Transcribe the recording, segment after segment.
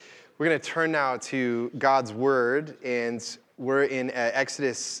We're going to turn now to God's Word, and we're in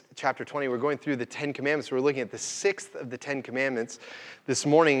Exodus chapter 20. We're going through the Ten Commandments. We're looking at the sixth of the Ten Commandments this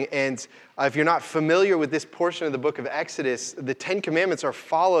morning. And if you're not familiar with this portion of the book of Exodus, the Ten Commandments are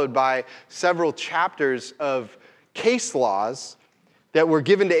followed by several chapters of case laws that were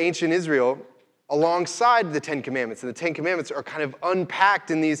given to ancient Israel alongside the Ten Commandments. And the Ten Commandments are kind of unpacked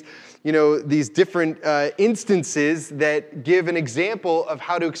in these different instances that give an example of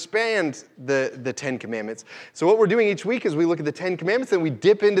how to expand the Ten Commandments. So what we're doing each week is we look at the Ten Commandments and we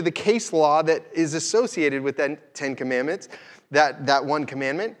dip into the case law that is associated with that Ten Commandments, that one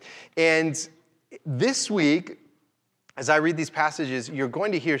commandment. And this week, as I read these passages, you're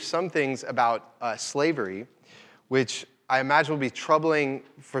going to hear some things about slavery, which I imagine will be troubling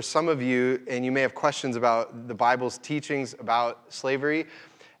for some of you, and you may have questions about the Bible's teachings about slavery.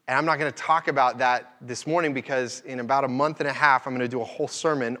 And I'm not going to talk about that this morning because in about a month and a half, I'm going to do a whole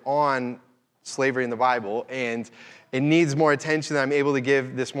sermon on slavery in the Bible, and it needs more attention than I'm able to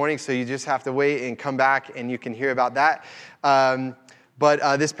give this morning, so you just have to wait and come back and you can hear about that.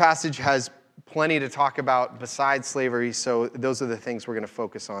 But this passage has plenty to talk about besides slavery, so those are the things we're going to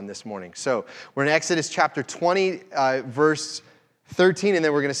focus on this morning. So we're in Exodus chapter 20, verse 13, and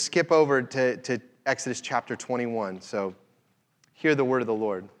then we're going to skip over to Exodus chapter 21. So hear the word of the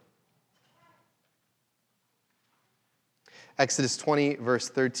Lord. Exodus 20, verse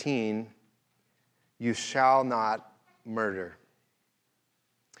 13, you shall not murder.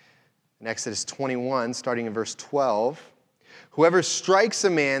 In Exodus 21, starting in verse 12, whoever strikes a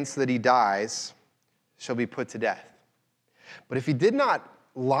man so that he dies shall be put to death. But if he did not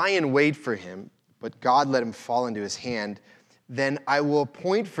lie in wait for him, but God let him fall into his hand, then I will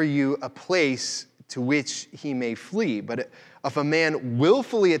appoint for you a place to which he may flee. But if a man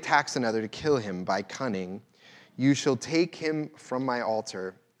willfully attacks another to kill him by cunning, you shall take him from my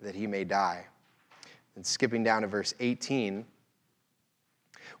altar that he may die. And skipping down to verse 18,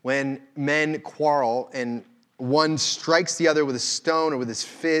 when men quarrel and one strikes the other with a stone or with his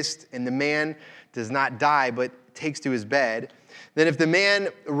fist, and the man does not die but takes to his bed, then if the man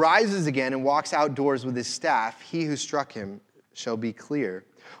rises again and walks outdoors with his staff, he who struck him shall be clear.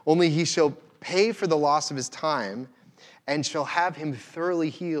 Only he shall pay for the loss of his time and shall have him thoroughly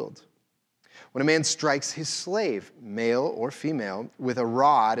healed. When a man strikes his slave, male or female, with a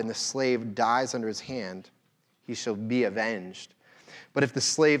rod and the slave dies under his hand, he shall be avenged. But if the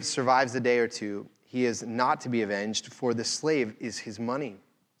slave survives a day or two, he is not to be avenged, for the slave is his money.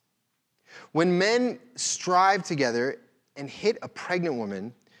 When men strive together and hit a pregnant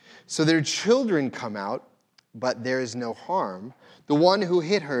woman, so their children come out, but there is no harm, the one who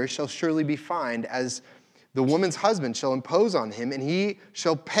hit her shall surely be fined, as the woman's husband shall impose on him, and he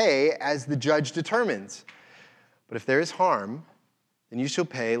shall pay as the judge determines. But if there is harm, then you shall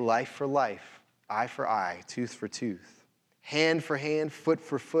pay life for life, eye for eye, tooth for tooth, hand for hand, foot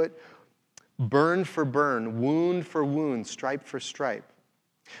for foot, burn for burn, wound for wound, stripe for stripe.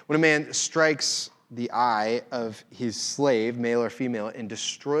 When a man strikes the eye of his slave, male or female, and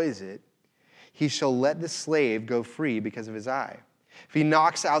destroys it, he shall let the slave go free because of his eye. If he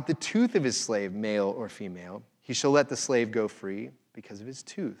knocks out the tooth of his slave, male or female, he shall let the slave go free because of his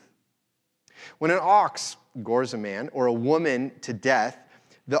tooth. When an ox gores a man or a woman to death,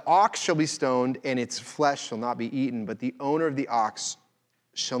 the ox shall be stoned and its flesh shall not be eaten, but the owner of the ox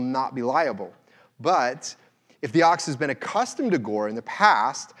shall not be liable. But if the ox has been accustomed to gore in the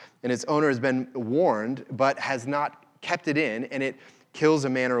past, and its owner has been warned, but has not kept it in, and it kills a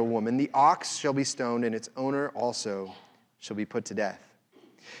man or a woman, the ox shall be stoned, and its owner also shall be put to death.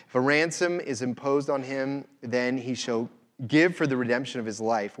 If a ransom is imposed on him, then he shall give for the redemption of his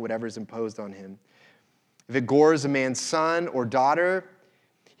life whatever is imposed on him. If it gores a man's son or daughter,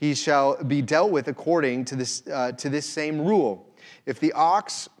 he shall be dealt with according to this same rule. If the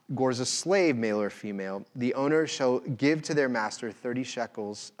ox gores a slave, male or female, the owner shall give to their master 30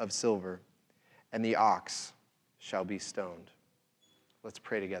 shekels of silver, and the ox shall be stoned. Let's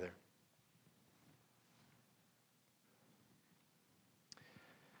pray together.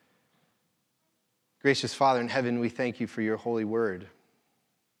 Gracious Father in heaven, we thank you for your holy word.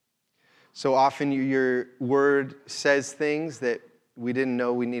 So often your word says things that we didn't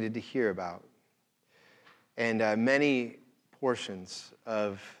know we needed to hear about. And many portions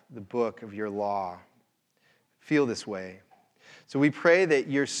of the book of your law feel this way. So we pray that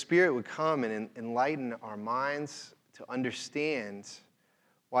your Spirit would come and enlighten our minds to understand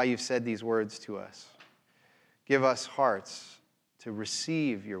why you've said these words to us. Give us hearts to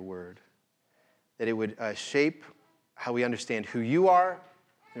receive your word, that it would shape how we understand who you are,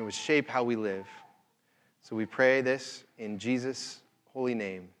 and it would shape how we live. So we pray this in Jesus' holy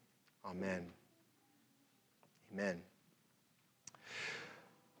name. Amen. Amen.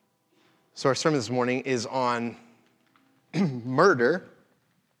 So our sermon this morning is on murder.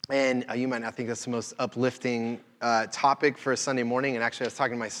 And you might not think that's the most uplifting topic for a Sunday morning. And actually, I was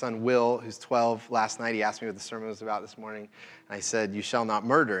talking to my son, Will, who's 12, last night. He asked me what the sermon was about this morning. And I said, you shall not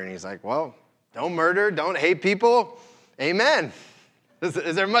murder. And he's like, well, don't murder, don't hate people. Amen.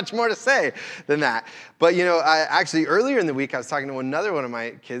 Is there much more to say than that? But, actually, earlier in the week, I was talking to another one of my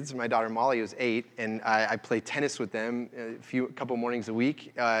kids, my daughter Molly, who's 8, and I play tennis with them a couple mornings a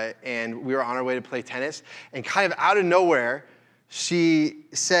week. And we were on our way to play tennis. And kind of out of nowhere, she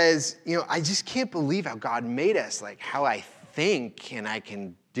says, I just can't believe how God made us, like how I think and I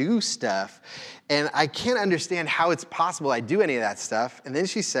can do stuff. And I can't understand how it's possible I do any of that stuff. And then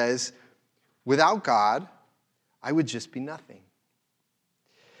she says, without God, I would just be nothing.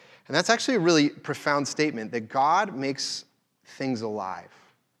 And that's actually a really profound statement, that God makes things alive.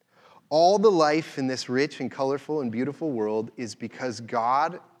 All the life in this rich and colorful and beautiful world is because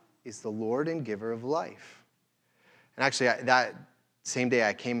God is the Lord and giver of life. And actually, that same day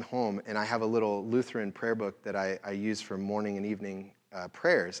I came home, and I have a little Lutheran prayer book that I use for morning and evening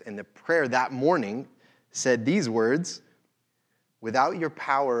prayers. And the prayer that morning said these words, without your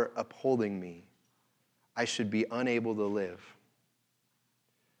power upholding me, I should be unable to live.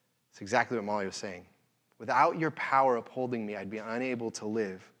 It's exactly what Molly was saying. Without your power upholding me, I'd be unable to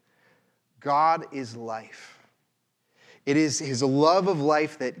live. God is life. It is his love of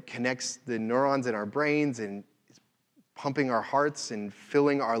life that connects the neurons in our brains and pumping our hearts and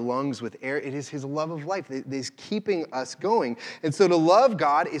filling our lungs with air. It is his love of life that is keeping us going. And so to love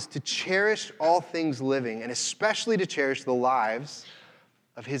God is to cherish all things living, and especially to cherish the lives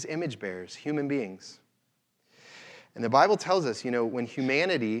of his image bearers, human beings. And the Bible tells us, when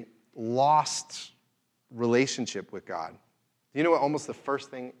humanity lost relationship with God, you know what almost the first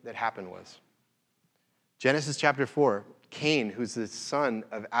thing that happened was? Genesis chapter 4, Cain, who's the son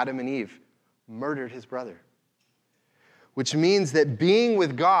of Adam and Eve, murdered his brother. Which means that being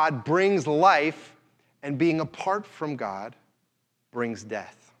with God brings life, and being apart from God brings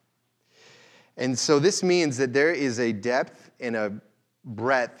death. And so this means that there is a depth and a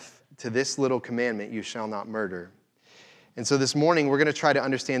breadth to this little commandment, you shall not murder. And so this morning, we're going to try to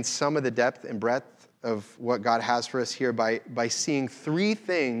understand some of the depth and breadth of what God has for us here by seeing three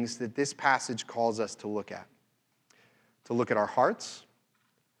things that this passage calls us to look at. To look at our hearts,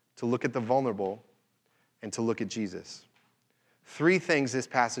 to look at the vulnerable, and to look at Jesus. Three things this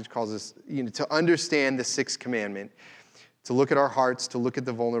passage calls us to understand the sixth commandment, to look at our hearts, to look at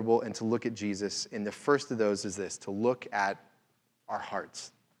the vulnerable, and to look at Jesus. And the first of those is this, to look at our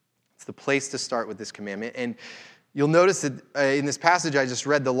hearts. It's the place to start with this commandment. And you'll notice that in this passage I just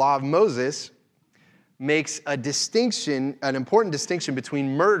read, the law of Moses makes a distinction, an important distinction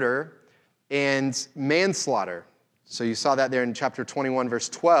between murder and manslaughter. So you saw that there in chapter 21, verse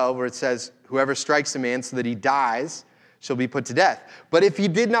 12, where it says, whoever strikes a man so that he dies shall be put to death. But if he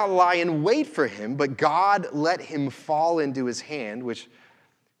did not lie in wait for him, but God let him fall into his hand, which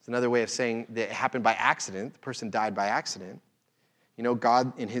is another way of saying that it happened by accident, the person died by accident.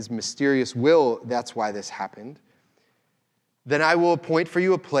 God, in his mysterious will, that's why this happened. Then I will appoint for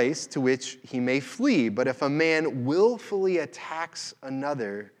you a place to which he may flee. But if a man willfully attacks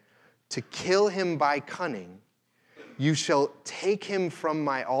another to kill him by cunning, you shall take him from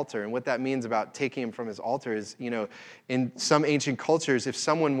my altar. And what that means about taking him from his altar is, in some ancient cultures, if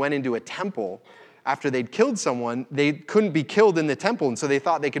someone went into a temple after they'd killed someone, they couldn't be killed in the temple. And so they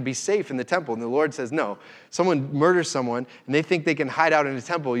thought they could be safe in the temple. And the Lord says, no, someone murders someone and they think they can hide out in the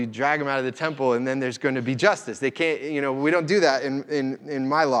temple. You drag them out of the temple and then there's going to be justice. They can't, we don't do that in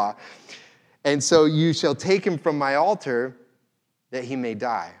my law. And so you shall take him from my altar that he may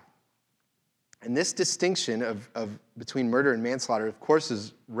die. And this distinction of between murder and manslaughter, of course,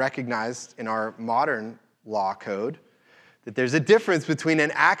 is recognized in our modern law code, that there's a difference between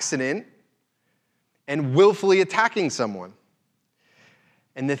an accident and willfully attacking someone.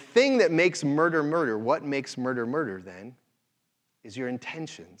 And the thing that makes murder murder, what makes murder murder then, is your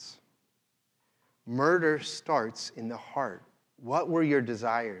intentions. Murder starts in the heart. What were your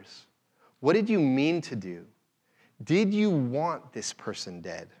desires? What did you mean to do? Did you want this person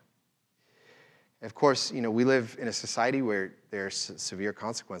dead? Of course, we live in a society where there are severe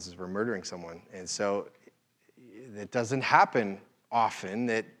consequences for murdering someone. And so it doesn't happen often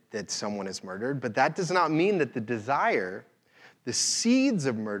that someone is murdered, but that does not mean that the desire, the seeds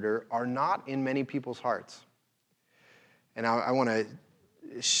of murder are not in many people's hearts. And I want to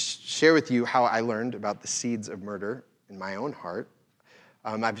share with you how I learned about the seeds of murder in my own heart.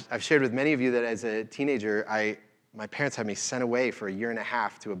 I've shared with many of you that as a teenager, I my parents had me sent away for a year and a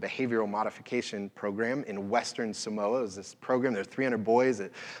half to a behavioral modification program in Western Samoa. It was this program. There were 300 boys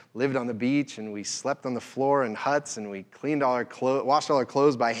that lived on the beach, and we slept on the floor in huts, and we cleaned all our clothes, washed all our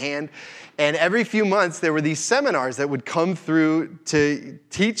clothes by hand. And every few months, there were these seminars that would come through to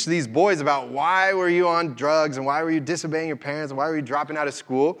teach these boys about why were you on drugs, and why were you disobeying your parents, and why were you dropping out of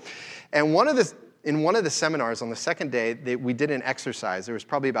school. And in one of the seminars on the second day, we did an exercise. There was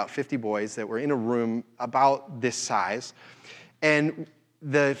probably about 50 boys that were in a room about this size. And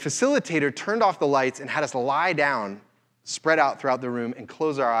the facilitator turned off the lights and had us lie down, spread out throughout the room, and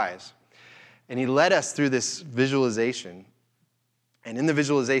close our eyes. And he led us through this visualization. And in the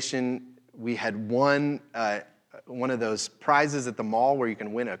visualization, we had one of those prizes at the mall where you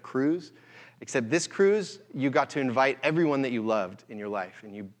can win a cruise. Except this cruise, you got to invite everyone that you loved in your life.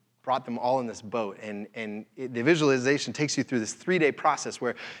 And you brought them all in this boat. And the visualization takes you through this 3-day process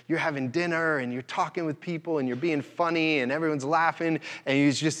where you're having dinner and you're talking with people and you're being funny and everyone's laughing. And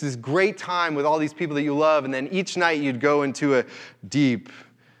it's just this great time with all these people that you love. And then each night you'd go into a deep,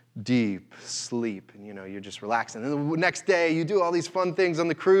 deep sleep. And, you're just relaxing. And then the next day you do all these fun things on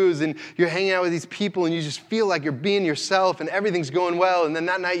the cruise and you're hanging out with these people and you just feel like you're being yourself and everything's going well. And then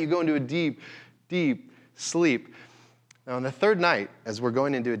that night you go into a deep, deep sleep. Now, on the third night, as we're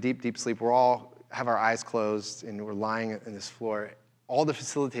going into a deep, deep sleep, we're all have our eyes closed and we're lying on this floor. All the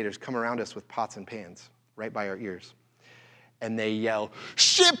facilitators come around us with pots and pans right by our ears. And they yell,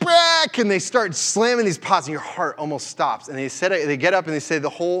 "Shipwreck!" And they start slamming these pots and your heart almost stops. And they get up and they say, the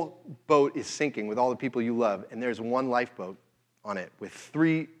whole boat is sinking with all the people you love. And there's one lifeboat on it with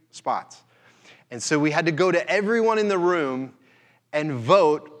 3 spots. And so we had to go to everyone in the room and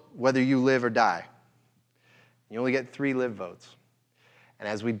vote whether you live or die. You only get 3 live votes. And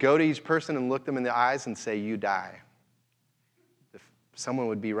as we'd go to each person and look them in the eyes and say, "You die," someone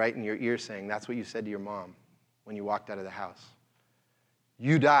would be right in your ear saying, "That's what you said to your mom when you walked out of the house."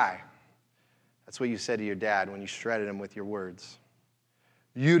 "You die." That's what you said to your dad when you shredded him with your words.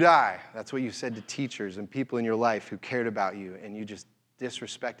 "You die." That's what you said to teachers and people in your life who cared about you and you just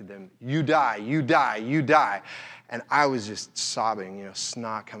disrespected them. "You die, you die, you die." And I was just sobbing,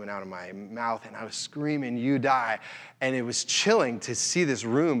 snot coming out of my mouth, and I was screaming, "You die." And it was chilling to see this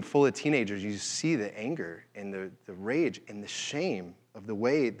room full of teenagers. You see the anger and the rage and the shame of the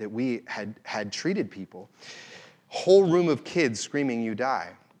way that we had treated people. Whole room of kids screaming, "You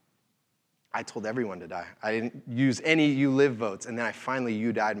die." I told everyone to die. I didn't use any "you live" votes, and then I finally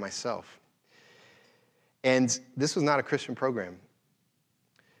 "you died" myself. And this was not a Christian program.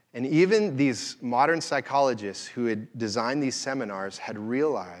 And even these modern psychologists who had designed these seminars had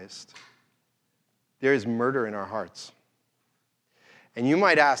realized there is murder in our hearts. And you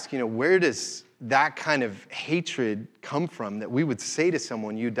might ask, where does that kind of hatred come from that we would say to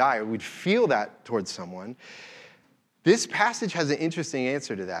someone, "You die," or we'd feel that towards someone? This passage has an interesting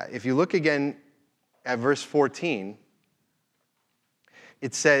answer to that. If you look again at verse 14,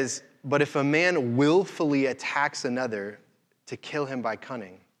 it says, "But if a man willfully attacks another to kill him by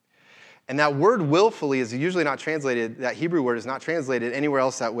cunning." And that word "willfully" is usually not translated, that Hebrew word is not translated anywhere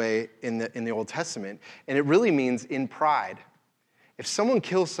else that way in the Old Testament. And it really means in pride. If someone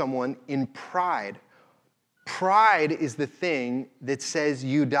kills someone in pride, pride is the thing that says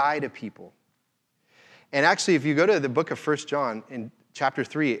you die to people. And actually, if you go to the book of 1 John in chapter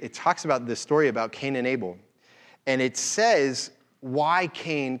 3, it talks about the story about Cain and Abel. And it says why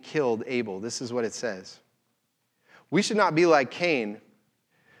Cain killed Abel. This is what it says. "We should not be like Cain,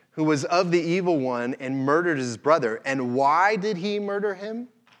 who was of the evil one and murdered his brother. And why did he murder him?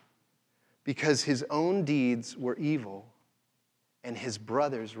 Because his own deeds were evil and his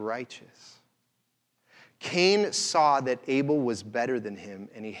brother's righteous." Cain saw that Abel was better than him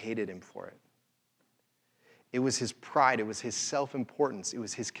and he hated him for it. It was his pride, it was his self-importance, it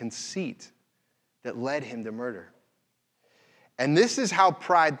was his conceit that led him to murder. And this is how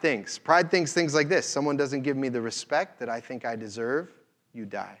pride thinks. Pride thinks things like this: someone doesn't give me the respect that I think I deserve, you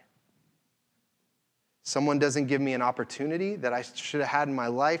die. Someone doesn't give me an opportunity that I should have had in my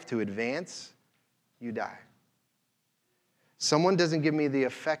life to advance, you die. Someone doesn't give me the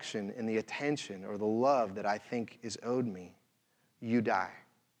affection and the attention or the love that I think is owed me, you die.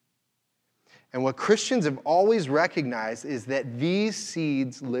 And what Christians have always recognized is that these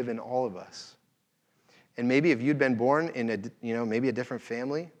seeds live in all of us. And maybe if you'd been born in maybe a different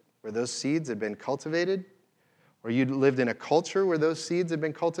family where those seeds had been cultivated, or you'd lived in a culture where those seeds had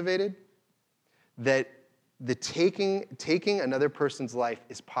been cultivated, that the taking another person's life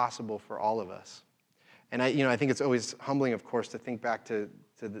is possible for all of us. And I think it's always humbling, of course, to think back to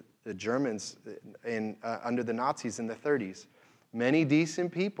the Germans under the Nazis in the 30s. Many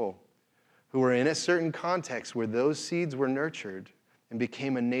decent people who were in a certain context where those seeds were nurtured and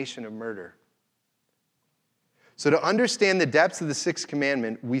became a nation of murder. So to understand the depths of the sixth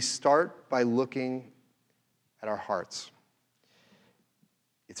commandment, we start by looking at our hearts.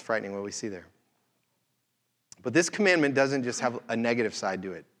 It's frightening what we see there. But this commandment doesn't just have a negative side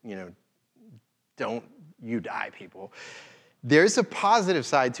to it. Don't you die, people. There's a positive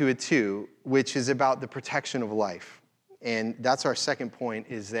side to it too, which is about the protection of life. And that's our second point,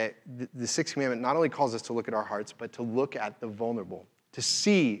 is that the sixth commandment not only calls us to look at our hearts, but to look at the vulnerable, to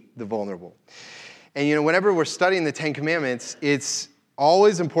see the vulnerable. And whenever we're studying the Ten Commandments, it's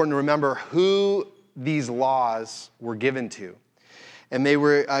always important to remember who these laws were given to. And they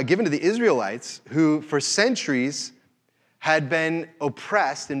were given to the Israelites, who for centuries had been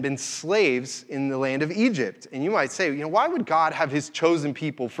oppressed and been slaves in the land of Egypt. And you might say, why would God have his chosen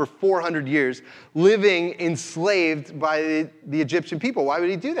people for 400 years living enslaved by the Egyptian people? Why would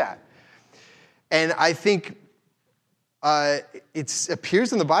he do that? And I think it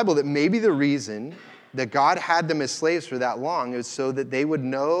appears in the Bible that maybe the reason that God had them as slaves for that long is so that they would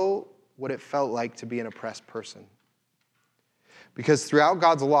know what it felt like to be an oppressed person. Because throughout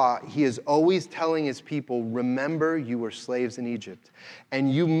God's law, he is always telling his people, remember you were slaves in Egypt. And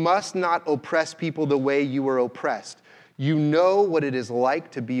you must not oppress people the way you were oppressed. You know what it is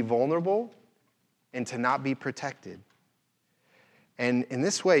like to be vulnerable and to not be protected. And in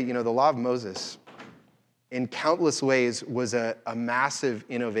this way, the law of Moses, in countless ways, was a massive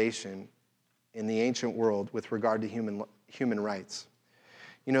innovation in the ancient world with regard to human rights.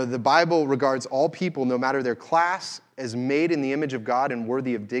 The Bible regards all people, no matter their class, as made in the image of God and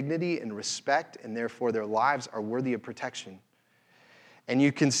worthy of dignity and respect, and therefore their lives are worthy of protection. And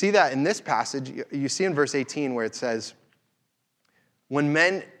you can see that in this passage. You see in verse 18 where it says, when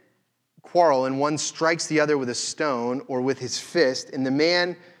men quarrel and one strikes the other with a stone or with his fist, and the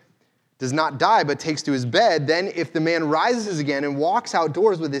man does not die but takes to his bed, then if the man rises again and walks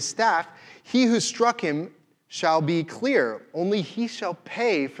outdoors with his staff, he who struck him shall be clear. Only he shall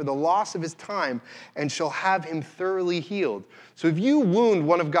pay for the loss of his time and shall have him thoroughly healed. So if you wound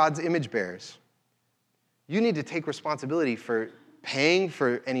one of God's image bearers, you need to take responsibility for paying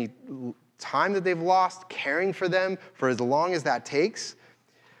for any time that they've lost, caring for them for as long as that takes.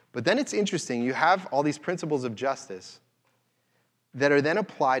 But then it's interesting. You have all these principles of justice that are then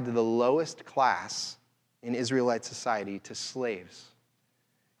applied to the lowest class in Israelite society, to slaves.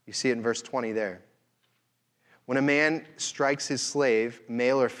 You see it in verse 20 there. When a man strikes his slave,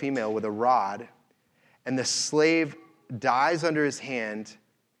 male or female, with a rod, and the slave dies under his hand,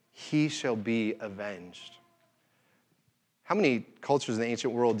 he shall be avenged. How many cultures in the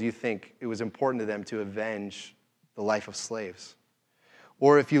ancient world do you think it was important to them to avenge the life of slaves?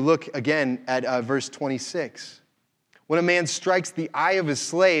 Or if you look again at verse 26, when a man strikes the eye of his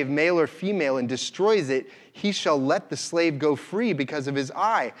slave, male or female, and destroys it, he shall let the slave go free because of his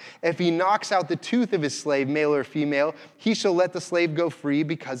eye. If he knocks out the tooth of his slave, male or female, he shall let the slave go free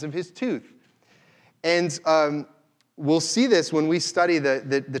because of his tooth. And we'll see this when we study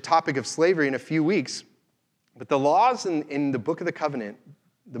the topic of slavery in a few weeks. But the laws in the Book of the Covenant,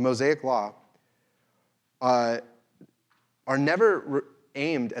 the Mosaic Law, are never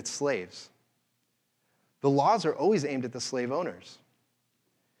aimed at slaves. The laws are always aimed at the slave owners.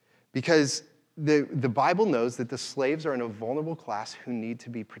 Because the Bible knows that the slaves are in a vulnerable class who need to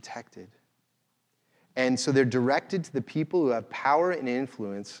be protected. And so they're directed to the people who have power and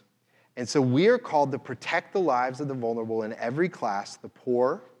influence. And so we are called to protect the lives of the vulnerable in every class: the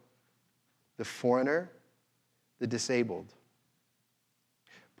poor, the foreigner, the disabled.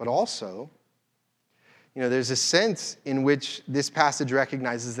 But also, there's a sense in which this passage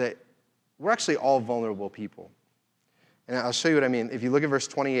recognizes that we're actually all vulnerable people. And I'll show you what I mean. If you look at verse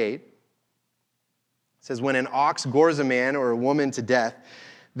 28, it says, when an ox gores a man or a woman to death,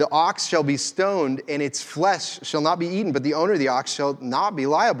 the ox shall be stoned, and its flesh shall not be eaten, but the owner of the ox shall not be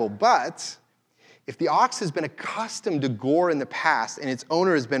liable. But if the ox has been accustomed to gore in the past, and its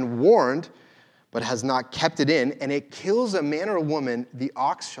owner has been warned, but has not kept it in, and it kills a man or a woman, the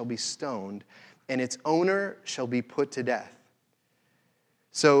ox shall be stoned, and its owner shall be put to death.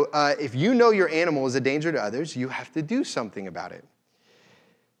 So if you know your animal is a danger to others, you have to do something about it.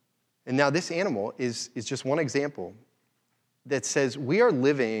 And now this animal is just one example that says we are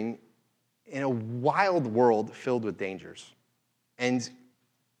living in a wild world filled with dangers. And,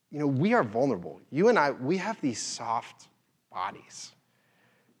 we are vulnerable. You and I, we have these soft bodies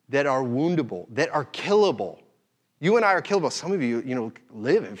that are woundable, that are killable. You and I are killable. Some of you,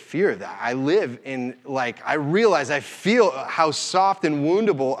 live in fear of that. I live in, I realize, I feel how soft and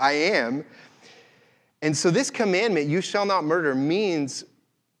woundable I am. And so this commandment, you shall not murder, means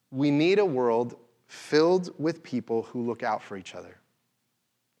we need a world filled with people who look out for each other.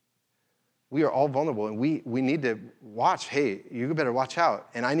 We are all vulnerable, and we need to watch. Hey, you better watch out,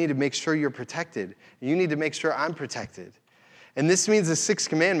 and I need to make sure you're protected. You need to make sure I'm protected. And this means the sixth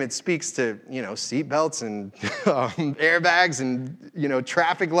commandment speaks to, seat belts and airbags and,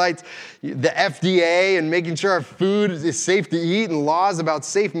 traffic lights, the FDA and making sure our food is safe to eat and laws about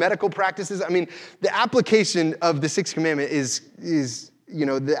safe medical practices. I mean, the application of the sixth commandment is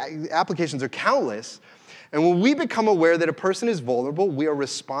the applications are countless. And when we become aware that a person is vulnerable, we are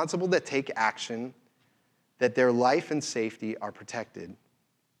responsible to take action that their life and safety are protected.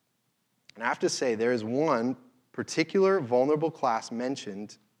 And I have to say, there is one particular vulnerable class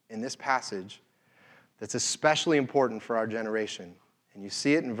mentioned in this passage that's especially important for our generation. And you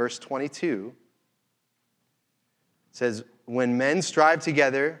see it in verse 22. It says, when men strive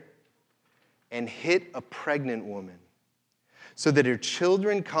together and hit a pregnant woman, so that her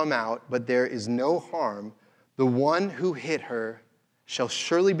children come out, but there is no harm, the one who hit her shall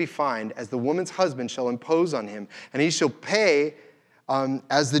surely be fined, as the woman's husband shall impose on him, and he shall pay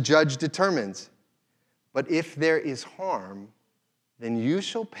as the judge determines. But if there is harm, then you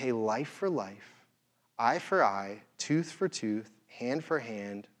shall pay life for life, eye for eye, tooth for tooth, hand for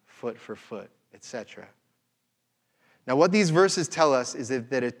hand, foot for foot, etc. Now, what these verses tell us is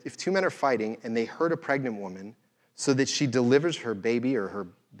that if two men are fighting and they hurt a pregnant woman so that she delivers her baby or her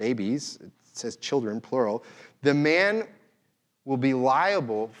babies, it says children, plural, the man will be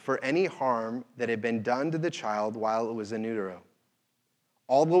liable for any harm that had been done to the child while it was in utero,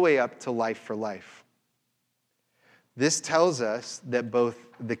 all the way up to life for life. This tells us that both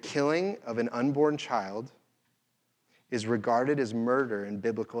the killing of an unborn child is regarded as murder in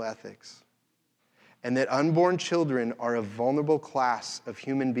biblical ethics, and that unborn children are a vulnerable class of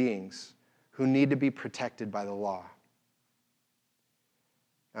human beings who need to be protected by the law.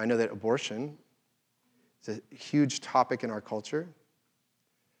 Now, I know that abortion is a huge topic in our culture.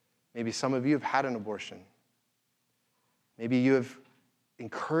 Maybe some of you have had an abortion. Maybe you have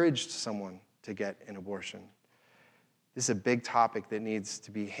encouraged someone to get an abortion. This is a big topic that needs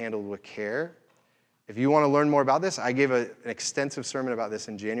to be handled with care. If you want to learn more about this, I gave an extensive sermon about this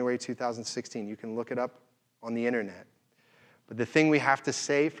in January 2016. You can look it up on the internet. But the thing we have to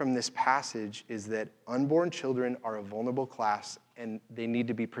say from this passage is that unborn children are a vulnerable class, and they need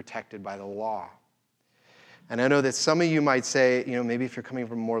to be protected by the law. And I know that some of you might say, maybe if you're coming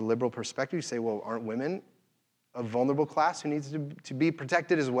from a more liberal perspective, you say, well, aren't women a vulnerable class who needs to be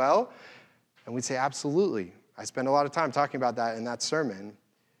protected as well? And we'd say, absolutely. I spent a lot of time talking about that in that sermon.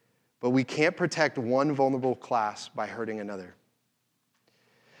 But we can't protect one vulnerable class by hurting another.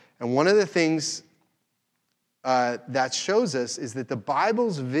 And one of the things that shows us is that the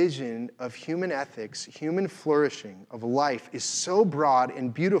Bible's vision of human ethics, human flourishing, of life is so broad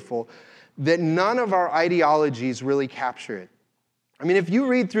and beautiful that none of our ideologies really capture it. I mean, if you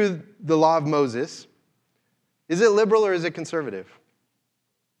read through the law of Moses, is it liberal or is it conservative?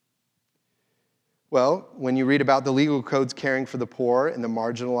 Well, when you read about the legal codes caring for the poor and the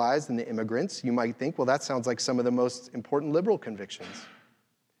marginalized and the immigrants, you might think, well, that sounds like some of the most important liberal convictions.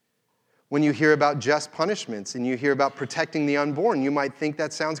 When you hear about just punishments and you hear about protecting the unborn, you might think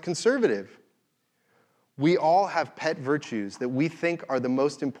that sounds conservative. We all have pet virtues that we think are the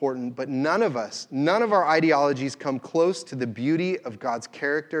most important, but none of our ideologies come close to the beauty of God's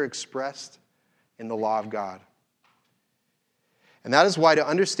character expressed in the law of God. And that is why, to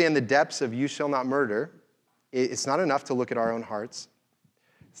understand the depths of you shall not murder, it's not enough to look at our own hearts.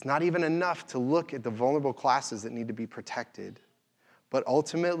 It's not even enough to look at the vulnerable classes that need to be protected. But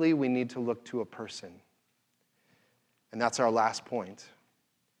ultimately, we need to look to a person. And that's our last point,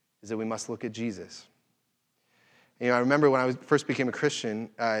 is that we must look at Jesus. I remember when I first became a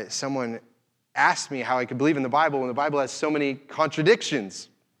Christian, someone asked me how I could believe in the Bible when the Bible has so many contradictions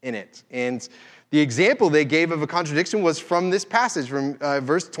in it. And the example they gave of a contradiction was from this passage, from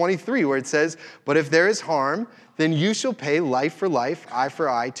verse 23, where it says, but if there is harm, then you shall pay life for life, eye for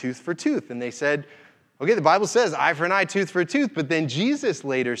eye, tooth for tooth. And they said, okay, the Bible says eye for an eye, tooth for a tooth, but then Jesus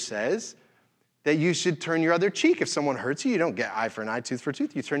later says that you should turn your other cheek. If someone hurts you, you don't get eye for an eye, tooth for a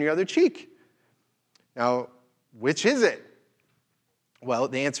tooth, you turn your other cheek. Now, which is it? Well,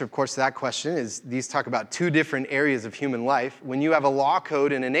 the answer, of course, to that question is these talk about two different areas of human life. When you have a law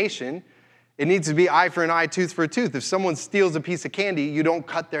code in a nation, it needs to be eye for an eye, tooth for a tooth. If someone steals a piece of candy, you don't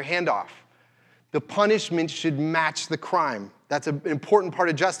cut their hand off. The punishment should match the crime. That's an important part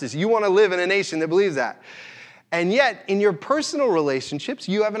of justice. You want to live in a nation that believes that. And yet, in your personal relationships,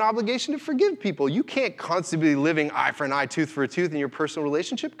 you have an obligation to forgive people. You can't constantly be living eye for an eye, tooth for a tooth in your personal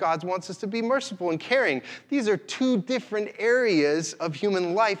relationship. God wants us to be merciful and caring. These are two different areas of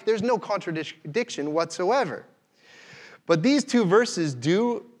human life. There's no contradiction whatsoever. But these two verses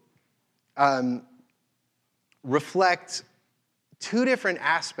do reflect two different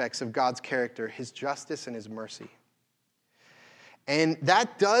aspects of God's character, his justice and his mercy. And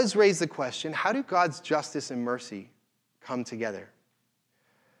that does raise the question, how do God's justice and mercy come together?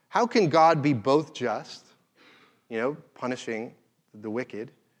 How can God be both just, punishing the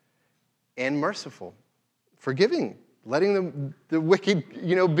wicked, and merciful, forgiving, letting the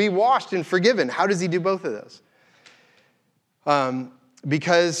wicked, be washed and forgiven? How does he do both of those?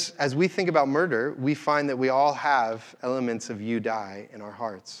 Because as we think about murder, we find that we all have elements of you die in our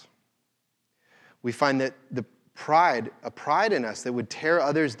hearts. We find that a pride in us that would tear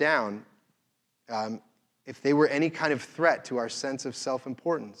others down if they were any kind of threat to our sense of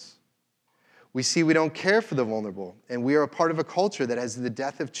self-importance. We see we don't care for the vulnerable, and we are a part of a culture that has the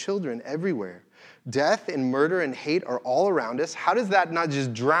death of children everywhere. Death and murder and hate are all around us. How does that not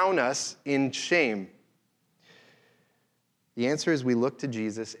just drown us in shame? The answer is we look to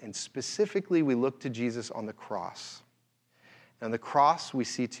Jesus, and specifically we look to Jesus on the cross. And on the cross, we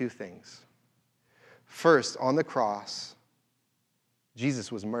see two things. First, on the cross,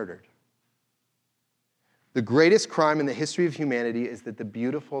 Jesus was murdered. The greatest crime in the history of humanity is that the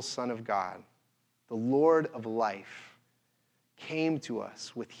beautiful Son of God, the Lord of life, came to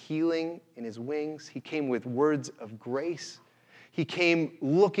us with healing in his wings. He came with words of grace. He came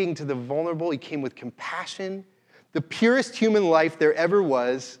looking to the vulnerable. He came with compassion, the purest human life there ever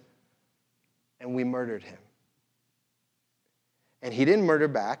was, and we murdered him. And he didn't murder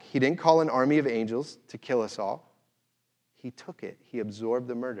back. He didn't call an army of angels to kill us all. He took it. He absorbed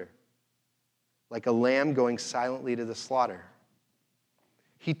the murder, like a lamb going silently to the slaughter.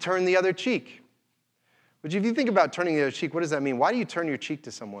 He turned the other cheek. Which, if you think about turning the other cheek, what does that mean? Why do you turn your cheek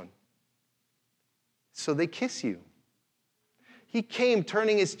to someone? So they kiss you. He came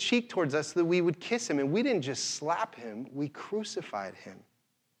turning his cheek towards us so that we would kiss him. And we didn't just slap him, we crucified him.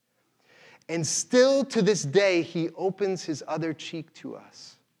 And still to this day, he opens his other cheek to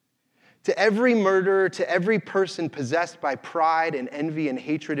us. To every murderer, to every person possessed by pride and envy and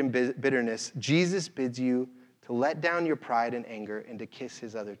hatred and bitterness, Jesus bids you to let down your pride and anger and to kiss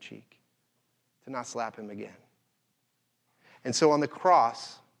his other cheek, to not slap him again. And so on the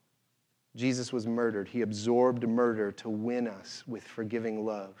cross, Jesus was murdered. He absorbed murder to win us with forgiving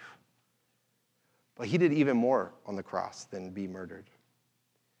love. But he did even more on the cross than be murdered.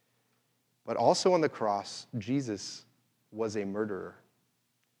 But also on the cross, Jesus was a murderer.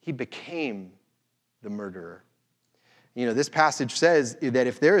 He became the murderer. This passage says that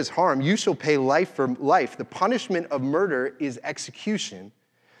if there is harm, you shall pay life for life. The punishment of murder is execution.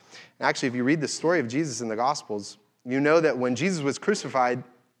 Actually, if you read the story of Jesus in the Gospels, you know that when Jesus was crucified,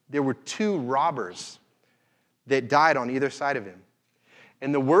 there were two robbers that died on either side of him.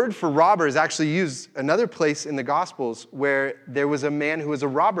 And the word for robber is actually used another place in the Gospels where there was a man who was a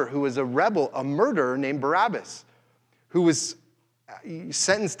robber, who was a rebel, a murderer named Barabbas, who was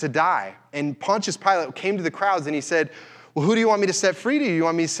sentenced to die. And Pontius Pilate came to the crowds and he said, well, who do you want me to set free? Do you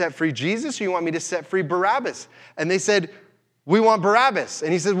want me to set free Jesus, or you want me to set free Barabbas? And they said, we want Barabbas.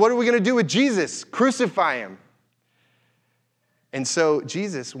 And he said, what are we going to do with Jesus? Crucify him. And so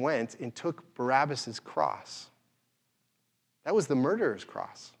Jesus went and took Barabbas' cross. That was the murderer's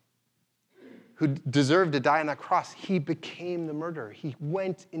cross, who deserved to die on that cross. He became the murderer. He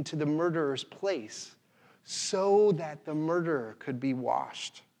went into the murderer's place so that the murderer could be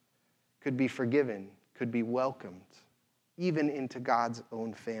washed, could be forgiven, could be welcomed, even into God's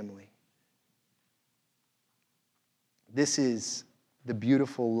own family. This is the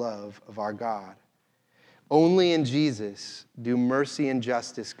beautiful love of our God. Only in Jesus do mercy and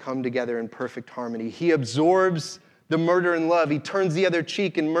justice come together in perfect harmony. He absorbs the murder and love. He turns the other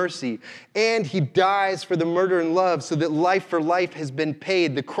cheek in mercy. And he dies for the murder and love so that life for life has been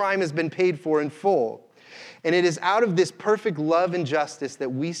paid. The crime has been paid for in full. And it is out of this perfect love and justice that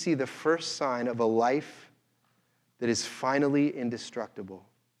we see the first sign of a life that is finally indestructible.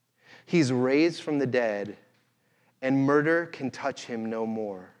 He's raised from the dead, and murder can touch him no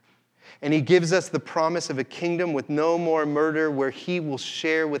more. And he gives us the promise of a kingdom with no more murder, where he will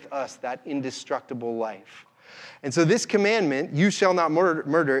share with us that indestructible life. And so this commandment, you shall not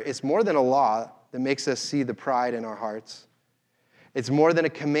murder, is more than a law that makes us see the pride in our hearts. It's more than a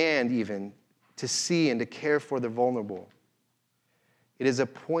command even to see and to care for the vulnerable. It is a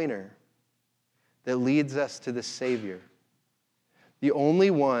pointer that leads us to the Savior, the only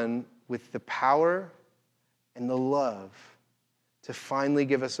one with the power and the love to finally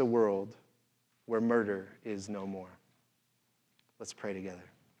give us a world where murder is no more. Let's pray together.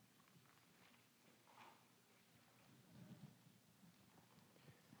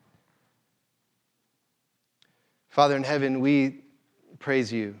 Father in heaven, we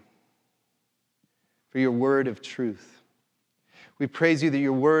praise you for your word of truth. We praise you that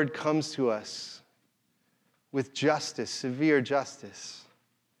your word comes to us with justice, severe justice,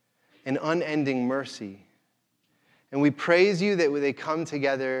 and unending mercy. And we praise you that they come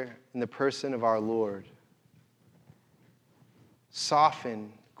together in the person of our Lord.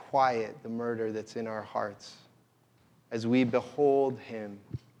 Soften, quiet the murder that's in our hearts as we behold him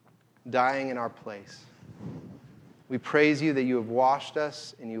dying in our place. We praise you that you have washed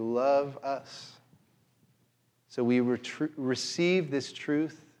us and you love us. So we receive this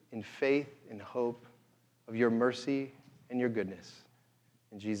truth in faith and hope of your mercy and your goodness.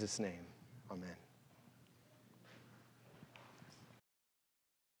 In Jesus' name, amen.